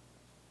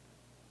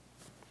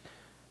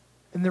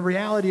 And the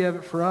reality of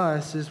it for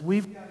us is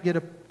we've got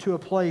to get to a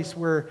place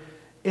where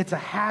it's a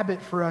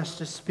habit for us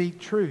to speak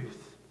truth.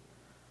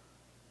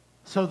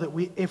 So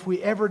that if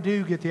we ever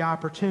do get the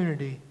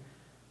opportunity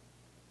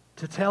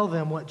to tell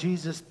them what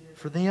Jesus did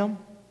for them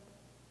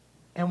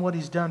and what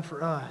He's done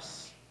for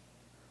us,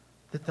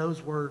 that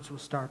those words will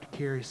start to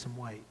carry some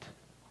weight.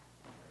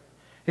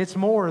 It's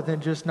more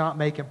than just not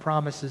making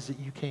promises that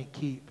you can't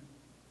keep.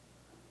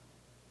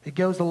 It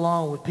goes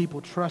along with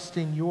people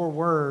trusting your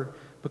word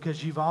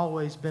because you've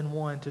always been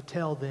one to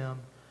tell them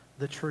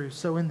the truth.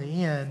 So in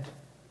the end,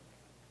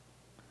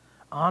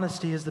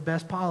 honesty is the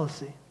best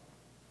policy.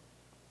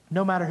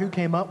 No matter who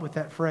came up with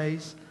that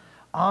phrase,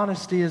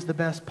 honesty is the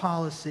best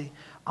policy.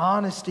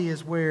 Honesty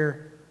is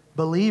where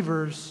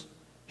believers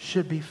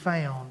should be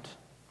found.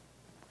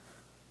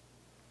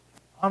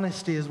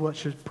 Honesty is what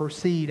should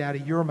proceed out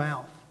of your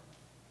mouth.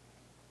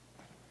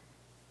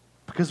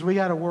 Because we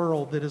got a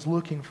world that is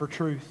looking for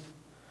truth.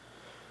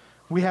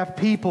 We have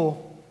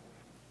people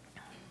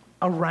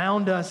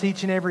around us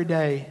each and every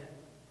day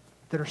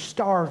that are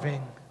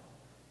starving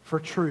for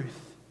truth.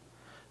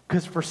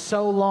 Because for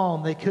so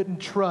long they couldn't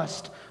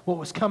trust what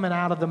was coming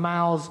out of the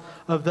mouths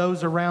of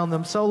those around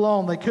them. So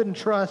long they couldn't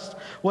trust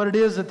what it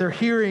is that they're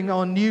hearing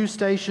on news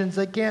stations.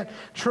 They can't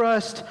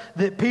trust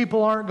that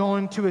people aren't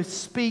going to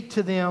speak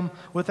to them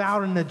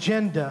without an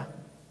agenda.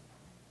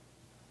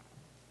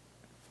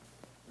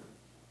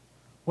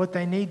 What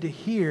they need to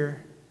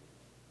hear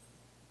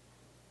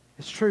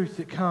is truth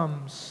that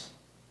comes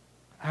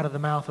out of the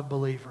mouth of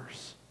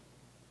believers.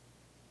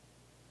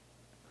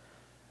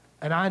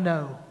 And I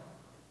know,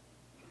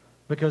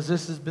 because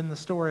this has been the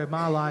story of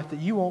my life, that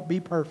you won't be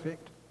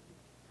perfect.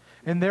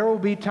 And there will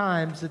be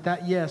times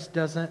that yes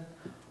doesn't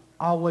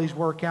always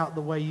work out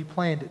the way you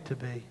planned it to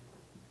be.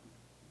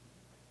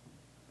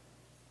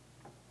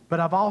 But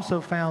I've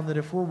also found that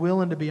if we're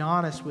willing to be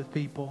honest with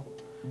people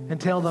and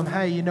tell them,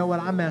 hey, you know what,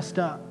 I messed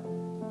up,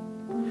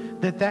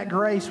 that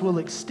grace will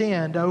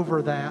extend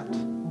over that.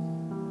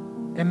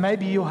 And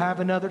maybe you'll have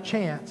another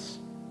chance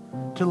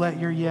to let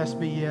your yes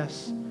be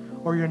yes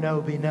or your no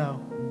be no.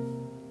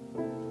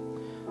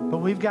 But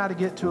we've got to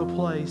get to a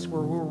place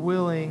where we're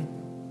willing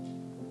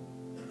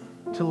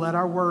to let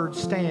our word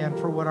stand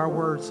for what our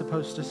word's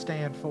supposed to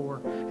stand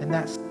for, and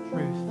that's the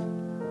truth.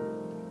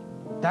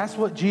 That's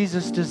what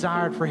Jesus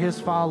desired for His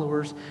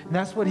followers, and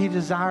that's what He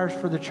desires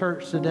for the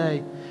church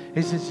today.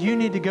 He says, you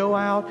need to go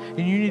out and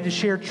you need to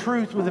share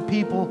truth with the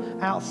people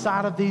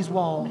outside of these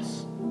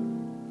walls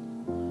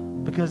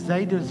because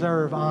they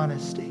deserve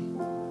honesty.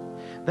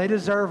 They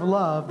deserve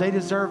love. They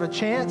deserve a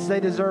chance.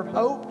 They deserve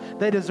hope.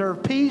 They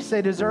deserve peace.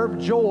 They deserve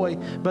joy.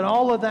 But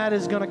all of that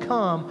is going to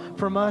come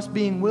from us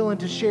being willing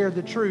to share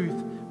the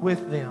truth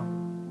with them.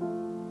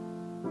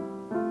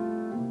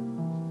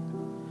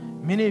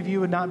 Many of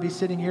you would not be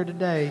sitting here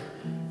today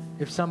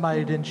if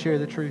somebody didn't share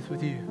the truth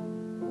with you.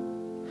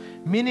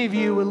 Many of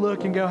you would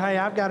look and go, hey,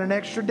 I've got an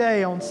extra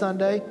day on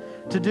Sunday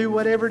to do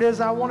whatever it is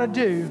I want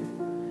to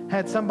do,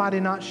 had somebody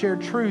not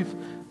shared truth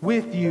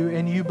with you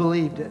and you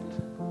believed it.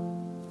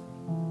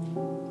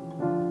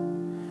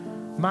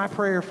 My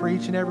prayer for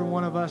each and every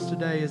one of us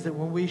today is that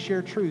when we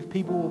share truth,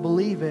 people will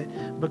believe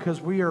it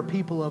because we are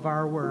people of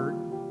our word.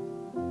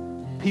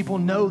 People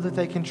know that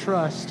they can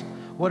trust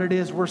what it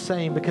is we're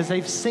saying because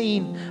they've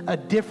seen a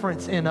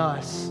difference in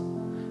us.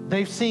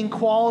 They've seen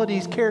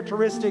qualities,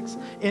 characteristics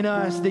in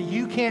us that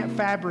you can't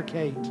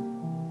fabricate.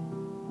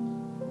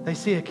 They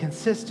see a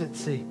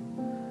consistency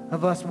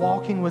of us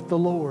walking with the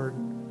Lord.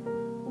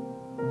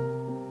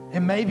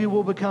 And maybe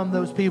we'll become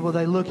those people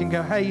they look and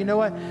go, hey, you know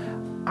what?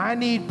 I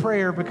need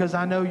prayer because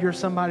I know you're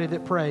somebody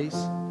that prays.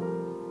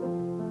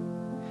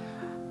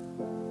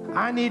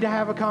 I need to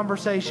have a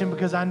conversation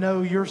because I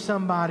know you're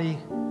somebody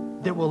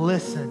that will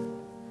listen.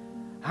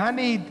 I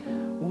need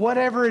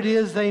whatever it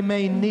is they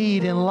may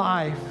need in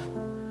life.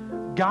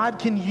 God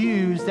can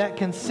use that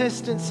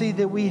consistency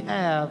that we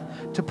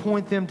have to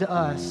point them to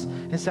us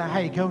and say,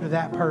 hey, go to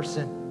that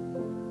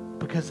person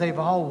because they've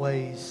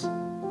always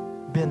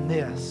been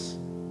this.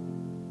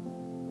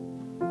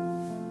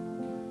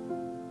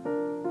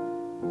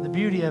 The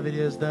beauty of it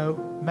is, though,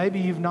 maybe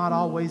you've not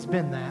always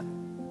been that.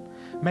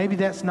 Maybe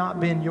that's not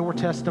been your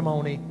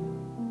testimony.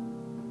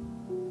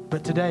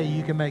 But today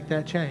you can make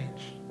that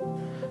change.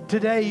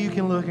 Today you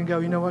can look and go,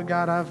 you know what,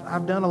 God,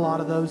 I've done a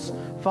lot of those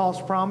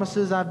false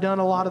promises. I've done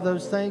a lot of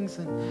those things.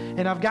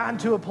 And I've gotten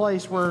to a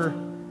place where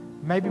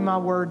maybe my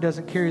word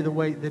doesn't carry the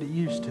weight that it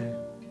used to.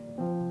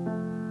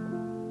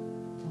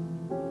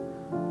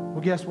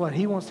 Well, guess what?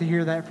 He wants to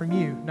hear that from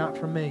you, not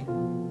from me.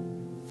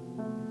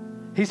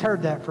 He's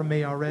heard that from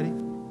me already.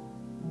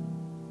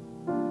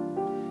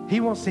 He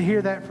wants to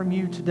hear that from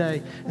you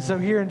today. And so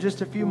here in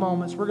just a few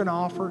moments, we're going to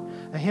offer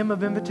a hymn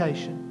of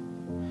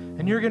invitation.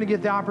 And you're going to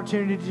get the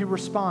opportunity to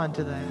respond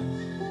to that.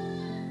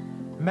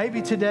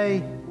 Maybe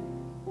today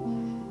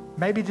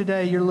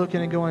you're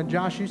looking and going,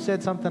 Josh, you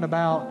said something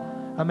about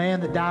a man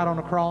that died on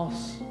a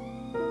cross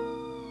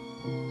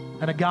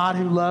and a God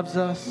who loves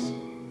us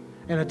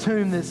and a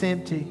tomb that's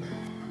empty.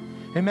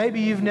 And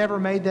maybe you've never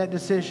made that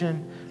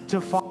decision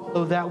to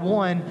follow that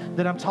one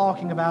that I'm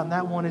talking about, and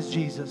that one is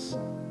Jesus.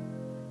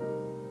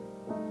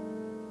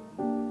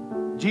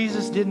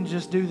 Jesus didn't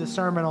just do the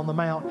Sermon on the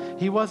Mount.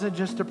 He wasn't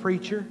just a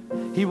preacher.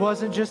 He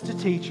wasn't just a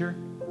teacher.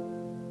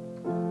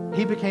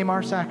 He became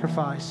our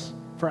sacrifice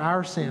for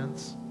our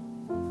sins.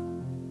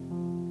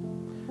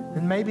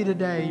 And maybe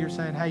today you're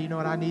saying, hey, you know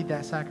what? I need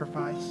that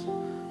sacrifice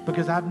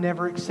because I've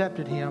never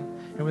accepted Him.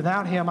 And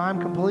without Him, I'm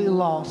completely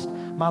lost.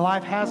 My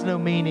life has no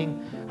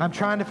meaning. I'm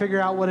trying to figure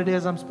out what it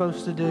is I'm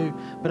supposed to do.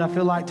 But I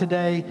feel like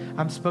today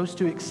I'm supposed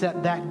to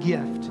accept that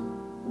gift.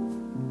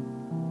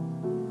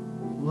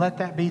 Let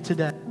that be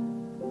today.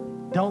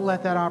 Don't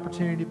let that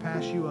opportunity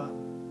pass you up.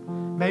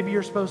 Maybe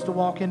you're supposed to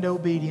walk into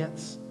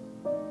obedience.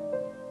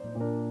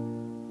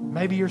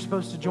 Maybe you're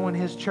supposed to join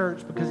His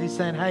church because He's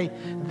saying, hey,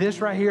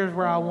 this right here is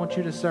where I want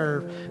you to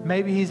serve.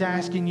 Maybe He's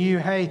asking you,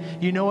 hey,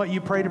 you know what?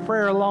 You prayed a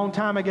prayer a long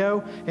time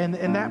ago, and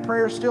that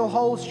prayer still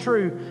holds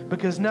true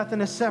because nothing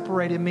has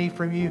separated me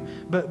from you,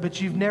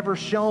 but you've never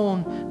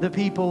shown the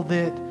people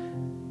that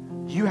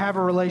you have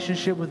a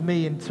relationship with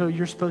me until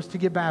you're supposed to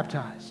get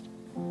baptized.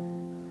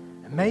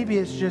 Maybe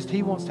it's just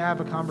He wants to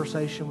have a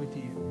conversation with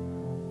you.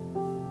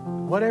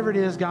 Whatever it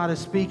is God is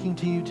speaking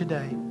to you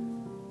today,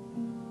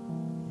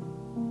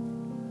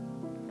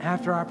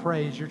 after I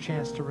pray is your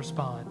chance to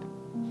respond.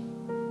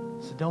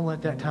 So don't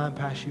let that time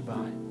pass you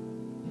by.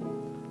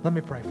 Let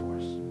me pray for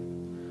us.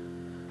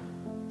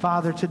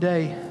 Father,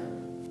 today,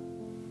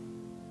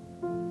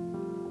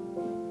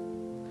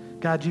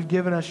 God, you've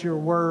given us your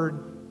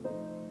word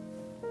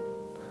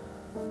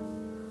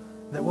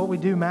that what we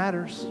do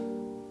matters.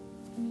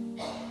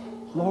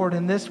 Lord,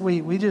 in this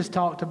week, we just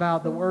talked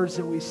about the words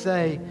that we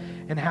say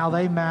and how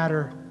they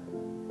matter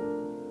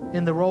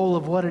in the role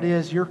of what it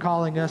is you're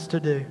calling us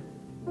to do.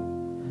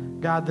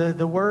 God,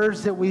 the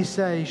words that we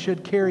say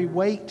should carry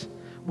weight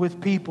with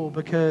people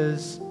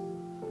because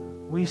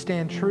we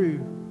stand true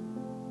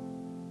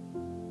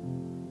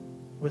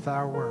with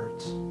our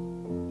words.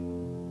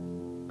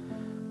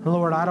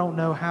 Lord, I don't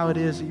know how it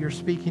is that you're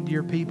speaking to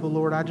your people,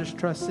 Lord. I just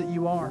trust that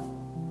you are.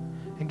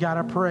 And God,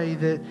 I pray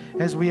that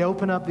as we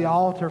open up the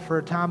altar for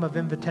a time of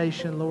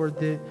invitation, Lord,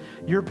 that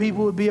your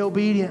people would be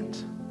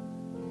obedient.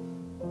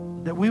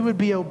 That we would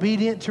be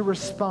obedient to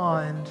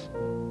respond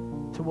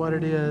to what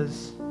it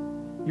is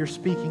you're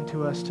speaking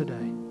to us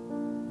today.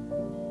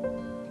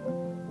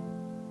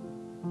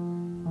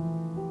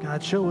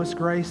 God, show us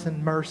grace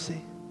and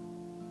mercy,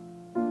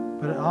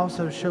 but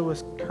also show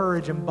us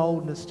courage and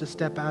boldness to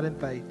step out in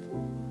faith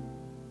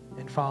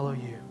and follow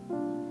you.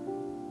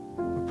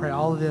 We pray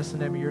all of this in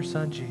the name of your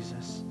Son,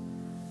 Jesus.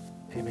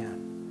 Amen.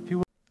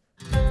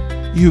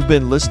 You've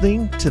been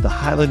listening to the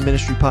Highland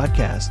Ministry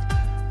Podcast.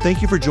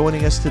 Thank you for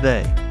joining us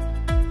today.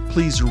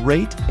 Please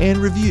rate and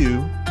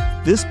review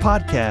this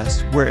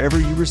podcast wherever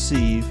you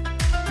receive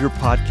your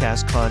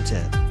podcast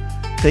content.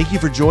 Thank you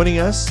for joining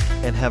us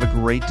and have a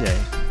great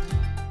day.